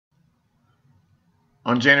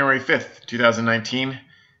On January 5th, 2019,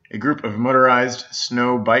 a group of motorized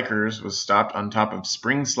snow bikers was stopped on top of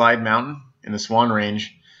Spring Slide Mountain in the Swan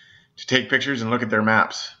Range to take pictures and look at their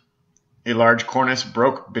maps. A large cornice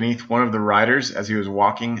broke beneath one of the riders as he was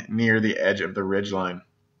walking near the edge of the ridgeline.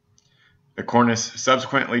 The cornice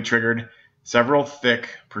subsequently triggered several thick,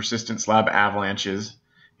 persistent slab avalanches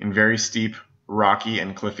in very steep, rocky,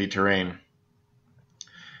 and cliffy terrain.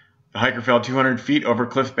 The hiker fell 200 feet over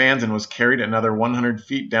cliff bands and was carried another 100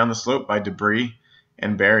 feet down the slope by debris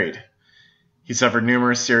and buried. He suffered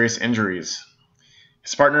numerous serious injuries.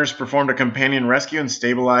 His partners performed a companion rescue and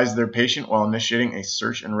stabilized their patient while initiating a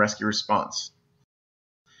search and rescue response.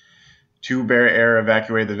 2 Bear Air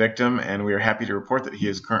evacuated the victim, and we are happy to report that he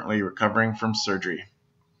is currently recovering from surgery.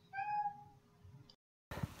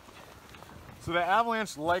 So the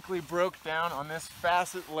avalanche likely broke down on this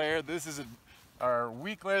facet layer. This is our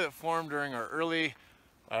weak layer that formed during our early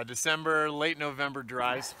December, late November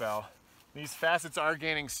dry spell. These facets are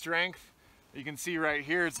gaining strength. You can see right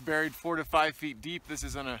here it's buried 4 to 5 feet deep. This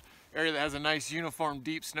is in an area that has a nice uniform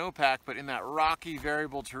deep snowpack, but in that rocky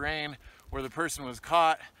variable terrain where the person was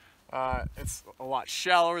caught, it's a lot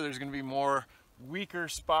shallower. There's going to be more weaker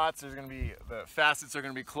spots. The facets are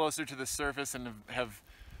going to be closer to the surface and have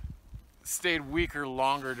stayed weaker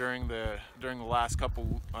longer during the last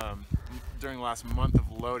month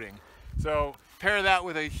of loading. So pair that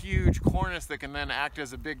with a huge cornice that can then act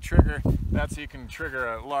as a big trigger. That's how you can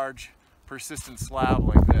trigger a large persistent slab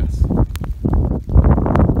like this.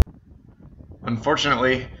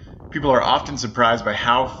 Unfortunately, people are often surprised by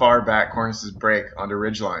how far back cornices break onto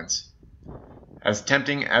ridgelines. As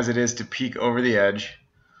tempting as it is to peek over the edge,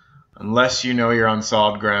 unless you know you're on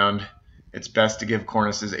solid ground, it's best to give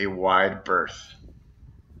cornices a wide berth.